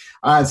floor.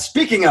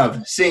 Speaking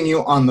of seeing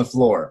you on the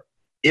floor,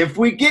 if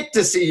we get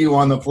to see you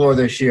on the floor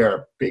this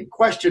year, big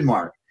question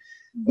mark.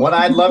 What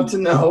I'd love to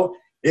know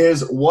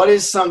is what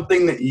is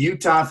something that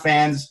Utah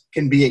fans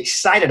can be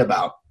excited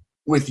about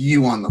with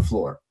you on the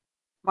floor?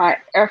 My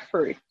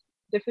effort.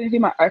 Definitely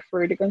my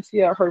effort. You can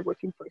see a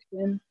hardworking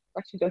person.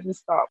 Like she doesn't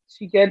stop.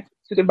 She gets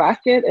to the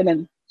basket and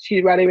then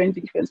she rather in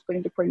defense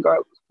playing the point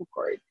guard with full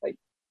court. Like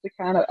the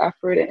kind of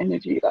effort and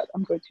energy that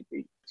I'm going to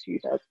bring to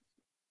Utah.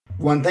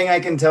 One thing I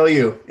can tell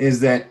you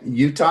is that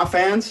Utah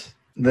fans,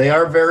 they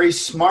are very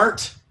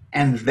smart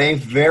and they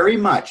very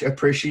much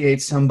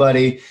appreciate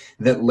somebody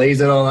that lays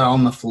it all out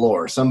on the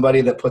floor,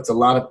 somebody that puts a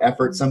lot of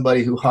effort,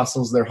 somebody who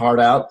hustles their heart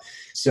out.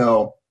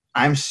 So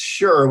I'm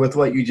sure with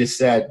what you just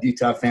said,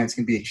 Utah fans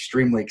can be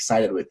extremely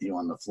excited with you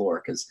on the floor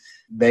because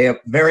they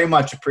very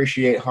much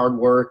appreciate hard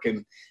work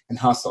and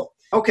hustle.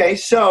 Okay,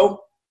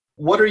 so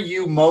what are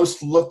you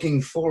most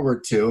looking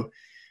forward to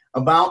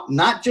about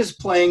not just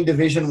playing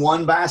Division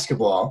I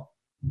basketball,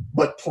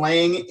 but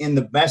playing in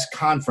the best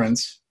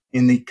conference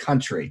in the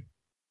country?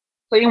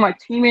 Playing my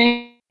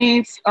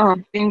teammates,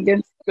 being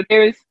against the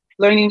players,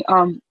 learning,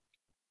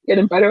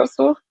 getting better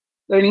also.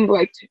 Learning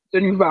like the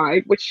new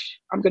vibe,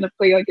 which I'm gonna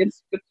play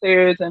against good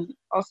players and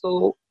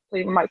also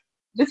play with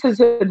this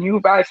is a new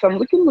vibe, so I'm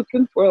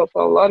looking for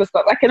a lot of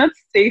stuff. I cannot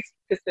say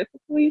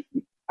specifically.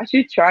 I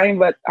should try,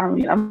 but I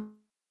mean I'm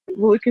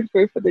looking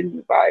for the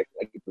new vibe,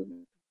 like the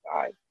new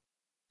vibe.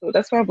 So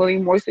that's what I'm really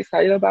most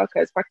excited about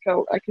because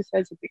Pac-12, like you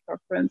said, it's a big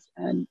conference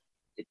and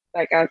it's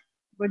like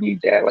when you're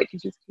there, like you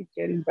just keep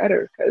getting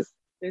better because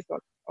there's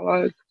a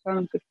lot of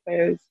good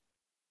players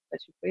that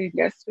you play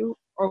against to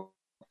or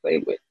play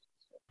with.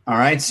 All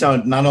right, so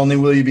not only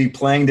will you be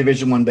playing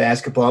Division I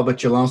basketball,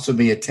 but you'll also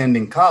be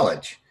attending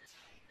college.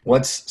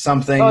 What's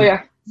something? Oh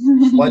yeah.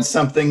 What's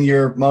something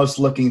you're most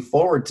looking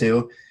forward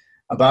to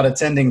about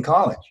attending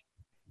college?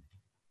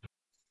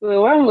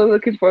 So what I'm really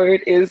looking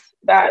forward is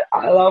that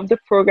I love the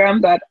program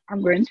that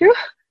I'm going to,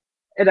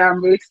 and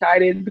I'm really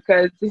excited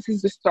because this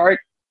is the start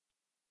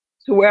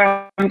to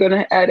where I'm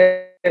gonna add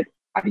it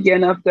at the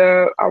end of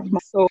so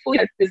hopefully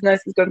that business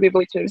is gonna be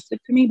really interesting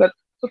to me. But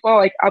so far,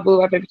 like I will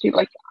love everything.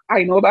 Like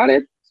I know about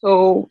it.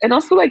 So, and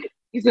also like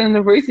it's a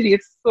university,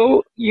 it's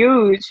so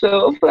huge. So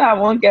hopefully I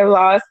won't get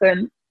lost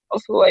and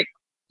also like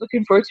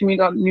looking forward to meet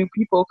new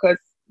people because,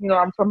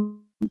 I'm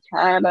from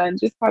Canada and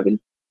just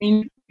having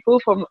people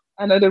from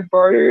another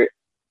border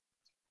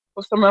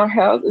or somewhere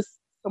else is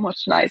so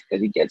much nice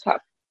because you get to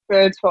have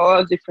friends from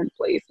all different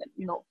places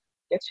and,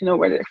 get to know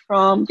where they're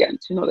from, getting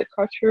to know the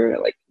culture,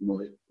 like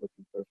really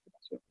looking forward to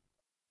that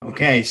too.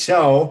 Okay,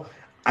 so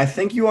I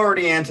think you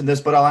already answered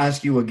this, but I'll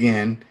ask you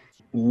again.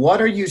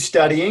 what are you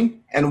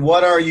studying and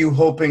what are you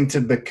hoping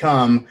to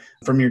become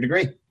from your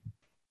degree?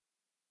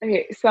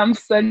 Okay, so I'm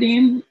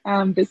studying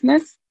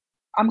business.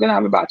 I'm going to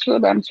have a bachelor,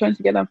 but I'm trying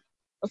to get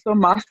also a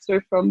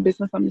master from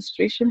business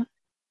administration.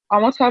 I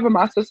want to have a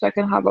master so I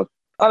can have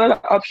other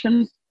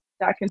options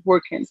that I can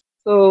work in.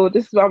 So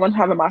this is why I want to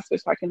have a master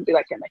so I can be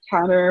like an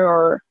accountant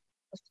or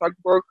a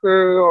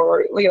stockbroker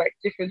or like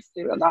different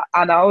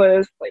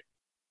analyst, like,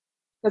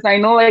 because I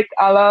know like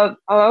I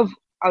love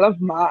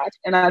math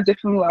and I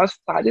definitely love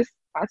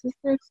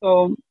statistics.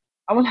 So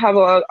I want to have a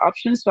lot of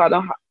options so I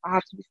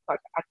have to be stuck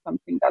at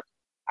something that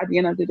at the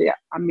end of the day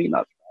I may not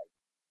like.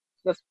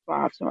 That's why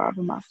I have to have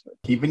a master.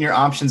 Keeping your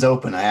options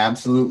open. I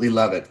absolutely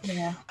love it.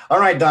 Yeah. All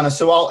right, Donna.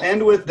 So I'll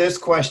end with this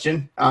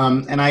question.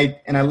 And I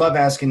love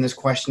asking this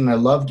question. I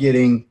love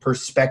getting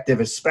perspective,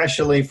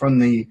 especially from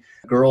the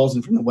girls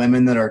and from the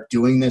women that are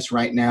doing this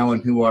right now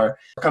and who are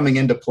coming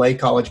in to play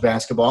college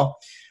basketball.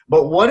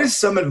 But what is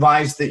some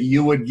advice that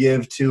you would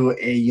give to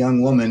a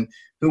young woman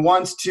who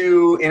wants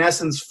to, in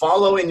essence,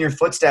 follow in your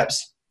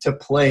footsteps to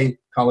play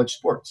college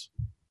sports?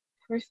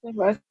 First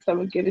advice I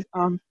would give is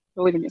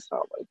believe in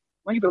yourself. Like,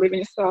 when you believe in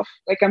yourself,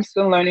 like I'm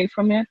still learning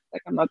from it.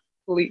 Like I'm not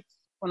fully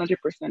 100%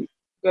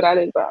 good at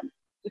it, but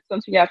it's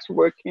something you have to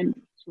work in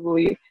to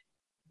really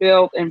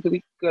build and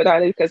really good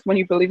at it. Because when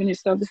you believe in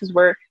yourself, this is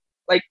where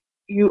like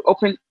you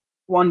open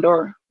one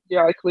door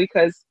directly.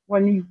 Because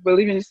when you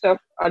believe in yourself,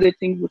 other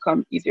things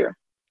become easier.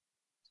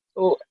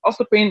 So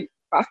also playing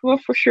basketball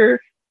for sure,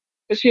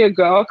 especially a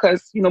girl,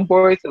 because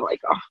boys are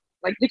like, oh,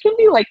 like they can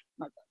be like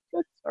not that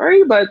good,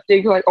 sorry, but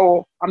they be like,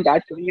 oh, I'm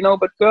that good,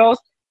 But girls,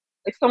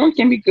 like someone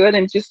can be good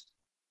and just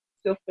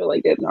still feel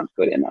like they're not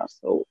good enough.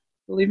 So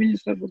believe in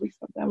yourself, really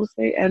something I would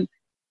say. And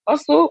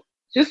also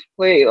just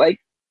play. Like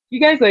you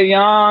guys are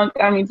young.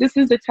 I mean, this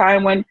is the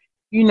time when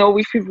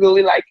if you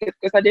really like it.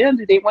 Because at the end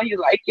of the day, when you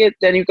like it,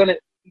 then you're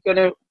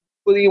gonna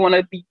really want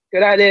to be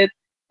good at it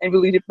and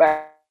really be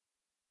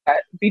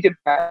the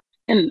best.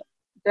 And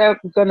they're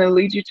gonna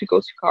lead you to go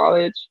to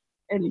college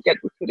and get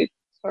recruited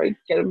to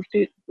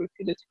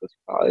go to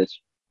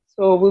college.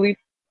 So really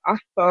have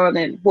fun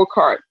and work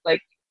hard.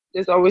 Like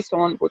there's always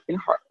someone working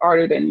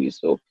harder than you.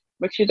 So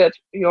make sure that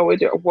you're always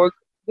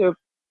the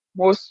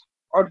most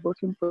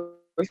hardworking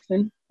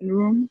person in the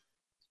room.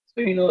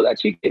 So you know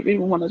that you give it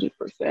 100%.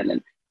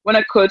 And when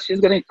a coach is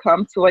gonna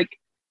come to like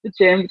the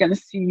gym, you're gonna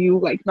see you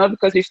like not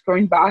because you're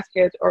scoring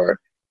basket or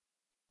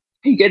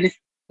you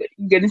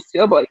getting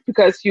still, but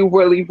because you're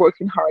really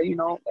working hard.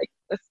 Like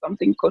that's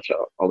something coach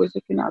are always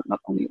looking at,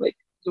 not only like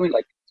doing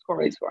like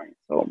scoring.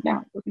 So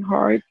yeah, working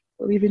hard,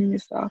 believing in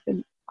yourself,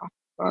 and have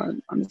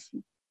fun.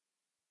 Honestly.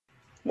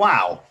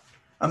 Wow.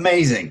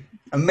 Amazing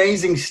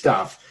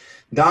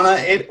stuff. Donna,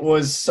 it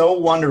was so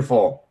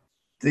wonderful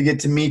to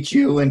get to meet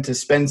you and to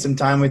spend some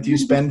time with you,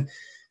 spend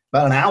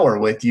about an hour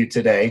with you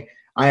today.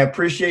 I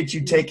appreciate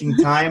you taking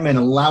time and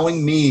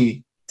allowing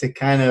me to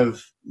kind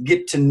of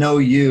get to know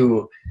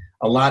you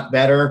a lot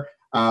better.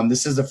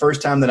 This is the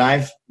first time that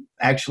I've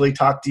actually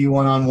talked to you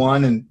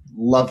one-on-one and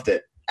loved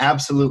it.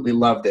 Absolutely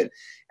loved it.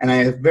 And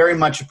I very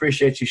much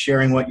appreciate you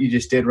sharing what you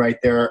just did right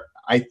there.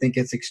 I think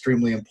it's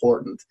extremely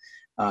important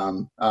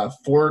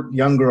for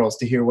young girls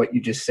to hear what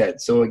you just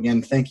said. So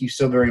again, thank you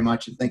so very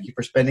much. And thank you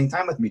for spending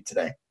time with me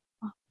today.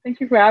 Thank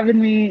you for having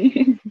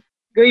me.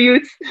 Go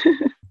Utes.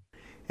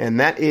 And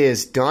that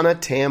is Donna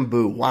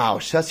Tambou. Wow,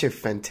 such a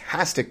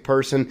fantastic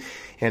person,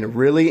 and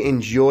really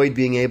enjoyed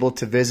being able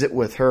to visit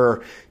with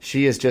her.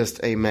 She is just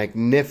a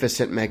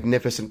magnificent,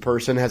 magnificent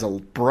person, has a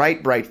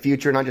bright, bright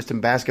future, not just in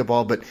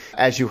basketball, but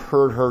as you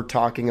heard her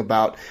talking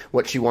about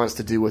what she wants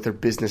to do with her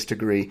business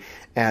degree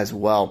as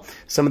well.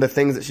 Some of the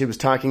things that she was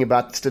talking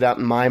about that stood out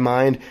in my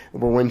mind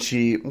were when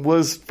she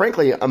was,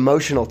 frankly,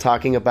 emotional,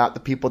 talking about the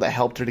people that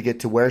helped her to get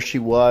to where she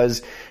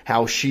was,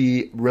 how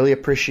she really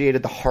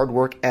appreciated the hard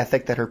work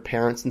ethic that her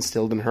parents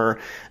instilled in her.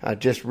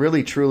 Just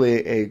really,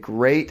 truly a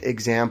great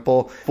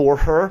example for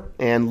her,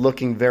 and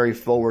looking very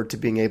forward to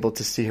being able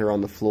to see her on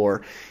the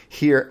floor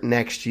here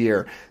next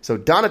year. So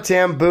Donna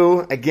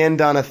Tambou, again,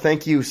 Donna,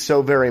 thank you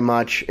so very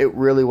much. It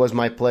really was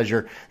my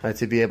pleasure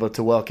to be able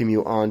to welcome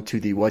you on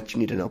to the What You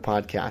Need to Know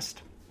podcast.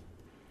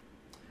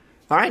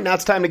 All right, now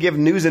it's time to give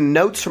news and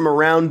notes from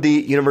around the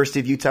University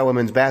of Utah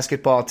women's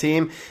basketball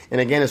team. And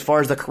again, as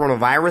far as the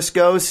coronavirus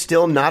goes,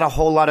 still not a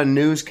whole lot of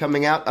news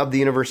coming out of the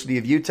University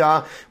of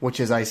Utah, which,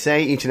 as I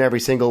say each and every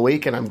single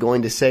week, and I'm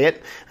going to say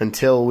it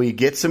until we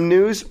get some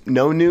news,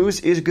 no news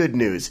is good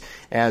news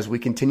as we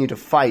continue to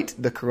fight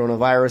the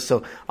coronavirus.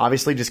 So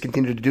obviously just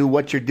continue to do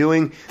what you're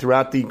doing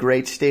throughout the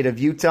great state of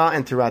Utah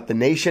and throughout the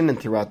nation and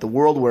throughout the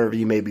world, wherever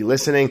you may be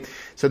listening,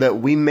 so that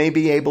we may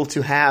be able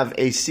to have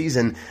a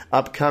season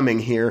upcoming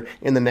here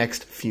in the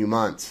next few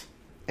months.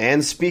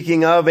 And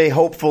speaking of a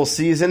hopeful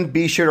season,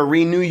 be sure to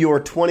renew your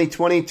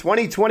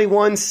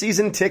 2020-2021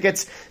 season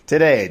tickets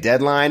today.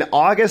 Deadline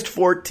August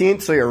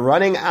 14th, so you're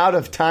running out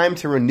of time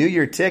to renew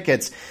your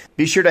tickets.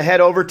 Be sure to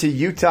head over to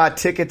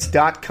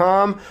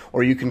utahtickets.com,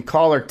 or you can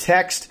call or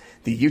text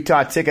The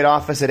Utah ticket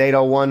office at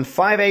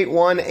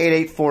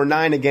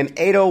 801-581-8849. Again,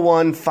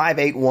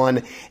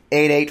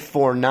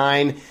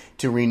 801-581-8849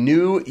 to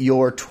renew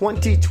your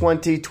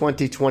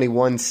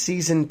 2020-2021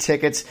 season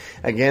tickets.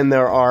 Again,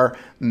 there are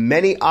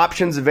many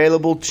options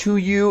available to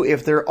you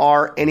if there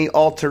are any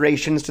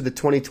alterations to the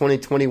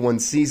 2020-21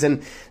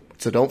 season,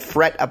 so don't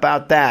fret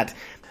about that.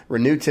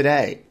 Renew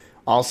today.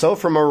 Also,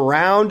 from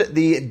around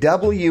the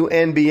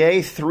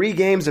WNBA, 3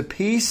 games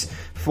apiece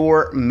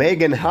for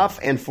Megan Huff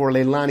and for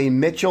Leilani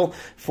Mitchell,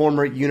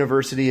 former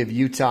University of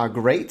Utah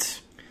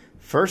greats.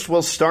 First,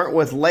 we'll start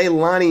with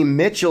Leilani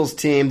Mitchell's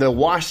team, the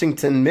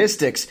Washington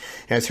Mystics,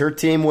 as her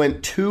team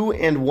went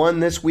 2-1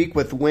 this week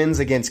with wins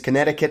against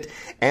Connecticut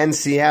and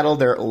Seattle.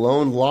 Their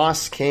lone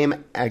loss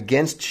came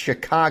against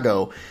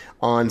Chicago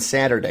on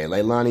Saturday.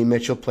 Leilani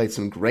Mitchell played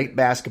some great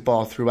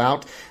basketball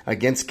throughout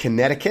against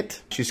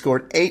Connecticut. She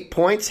scored 8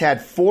 points,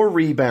 had 4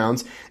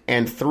 rebounds,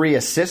 and 3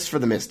 assists for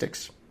the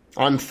Mystics.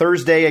 On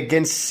Thursday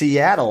against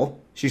Seattle,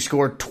 she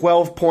scored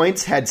 12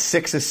 points, had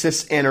 6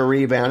 assists and a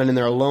rebound, and in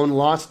their lone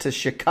loss to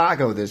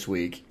Chicago this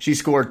week, she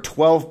scored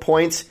 12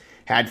 points,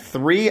 had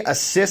 3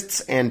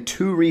 assists and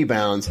 2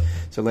 rebounds.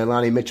 So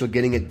Leilani Mitchell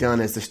getting it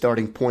done as the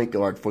starting point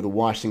guard for the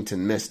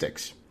Washington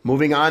Mystics.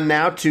 Moving on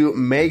now to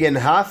Megan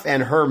Huff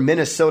and her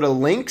Minnesota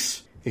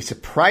Lynx. A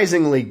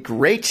surprisingly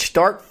great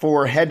start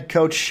for head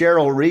coach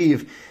Cheryl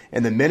Reeve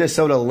and the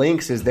Minnesota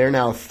Lynx, as they're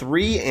now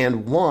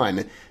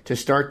 3-1 to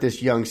start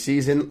this young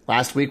season.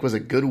 Last week was a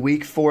good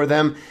week for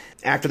them.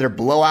 After their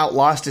blowout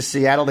loss to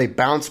Seattle, they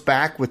bounced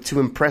back with 2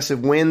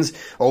 impressive wins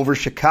over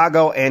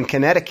Chicago and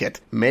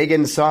Connecticut.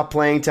 Megan saw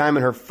playing time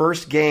in her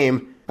first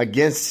game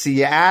against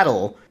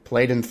Seattle,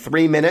 played in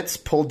 3 minutes,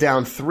 pulled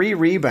down 3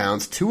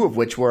 rebounds, 2 of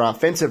which were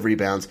offensive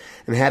rebounds,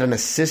 and had an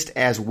assist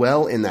as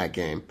well in that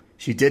game.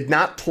 She did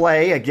not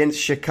play against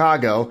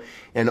Chicago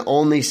and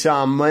only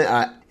saw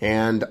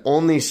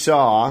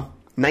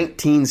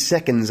 19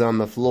 seconds on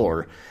the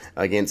floor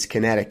against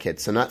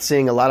Connecticut. So not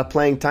seeing a lot of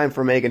playing time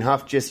for Megan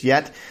Huff just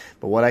yet.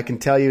 But what I can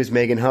tell you is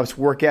Megan Huff's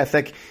work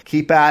ethic.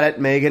 Keep at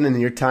it, Megan,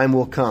 and your time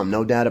will come.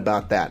 No doubt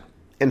about that.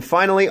 And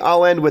finally,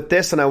 I'll end with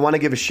this, and I want to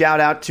give a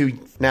shout-out to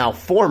now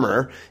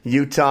former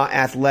Utah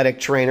athletic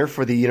trainer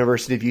for the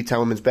University of Utah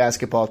women's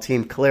basketball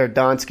team, Claire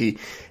Donsky,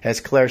 as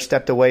Claire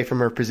stepped away from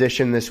her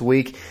position this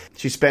week.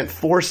 She spent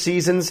 4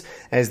 seasons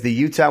as the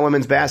Utah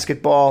women's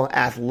basketball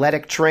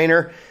athletic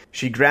trainer.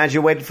 She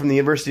graduated from the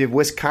University of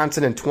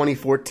Wisconsin in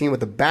 2014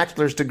 with a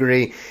bachelor's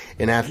degree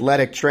in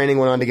athletic training,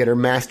 went on to get her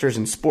master's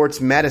in sports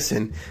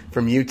medicine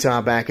from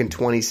Utah back in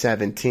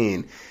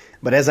 2017.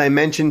 But as I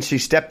mentioned, she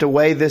stepped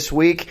away this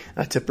week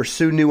to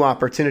pursue new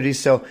opportunities.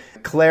 So,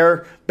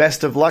 Claire,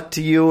 best of luck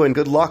to you and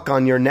good luck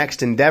on your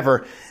next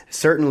endeavor.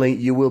 Certainly,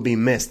 you will be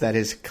missed. That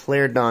is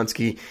Claire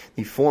Donsky,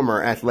 the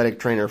former athletic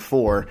trainer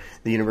for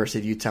the University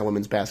of Utah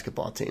women's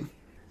basketball team.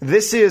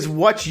 This is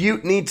What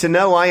Ute Need to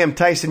Know. I am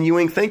Tyson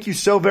Ewing. Thank you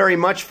so very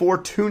much for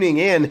tuning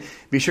in.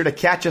 Be sure to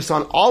catch us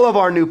on all of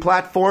our new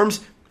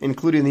platforms,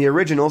 including the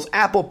originals,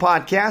 Apple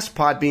Podcasts,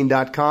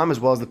 Podbean.com, as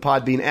well as the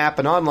Podbean app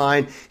and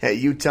online at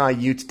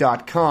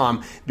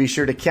UtahUte.com. Be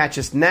sure to catch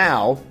us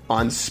now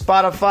on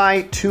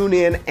Spotify,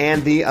 TuneIn,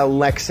 and the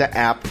Alexa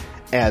app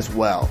as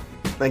well.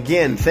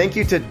 Again, thank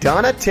you to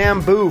Donna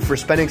Tambou for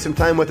spending some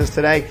time with us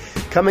today.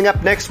 Coming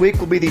up next week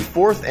will be the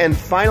 4th and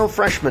final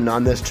freshman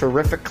on this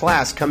terrific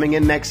class coming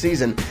in next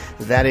season.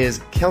 That is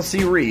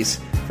Kelsey Reese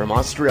from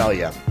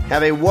Australia.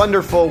 Have a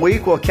wonderful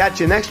week. We'll catch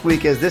you next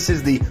week as this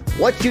is the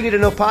What You Need to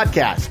Know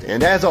podcast.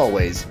 And as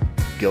always,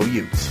 go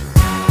Utes.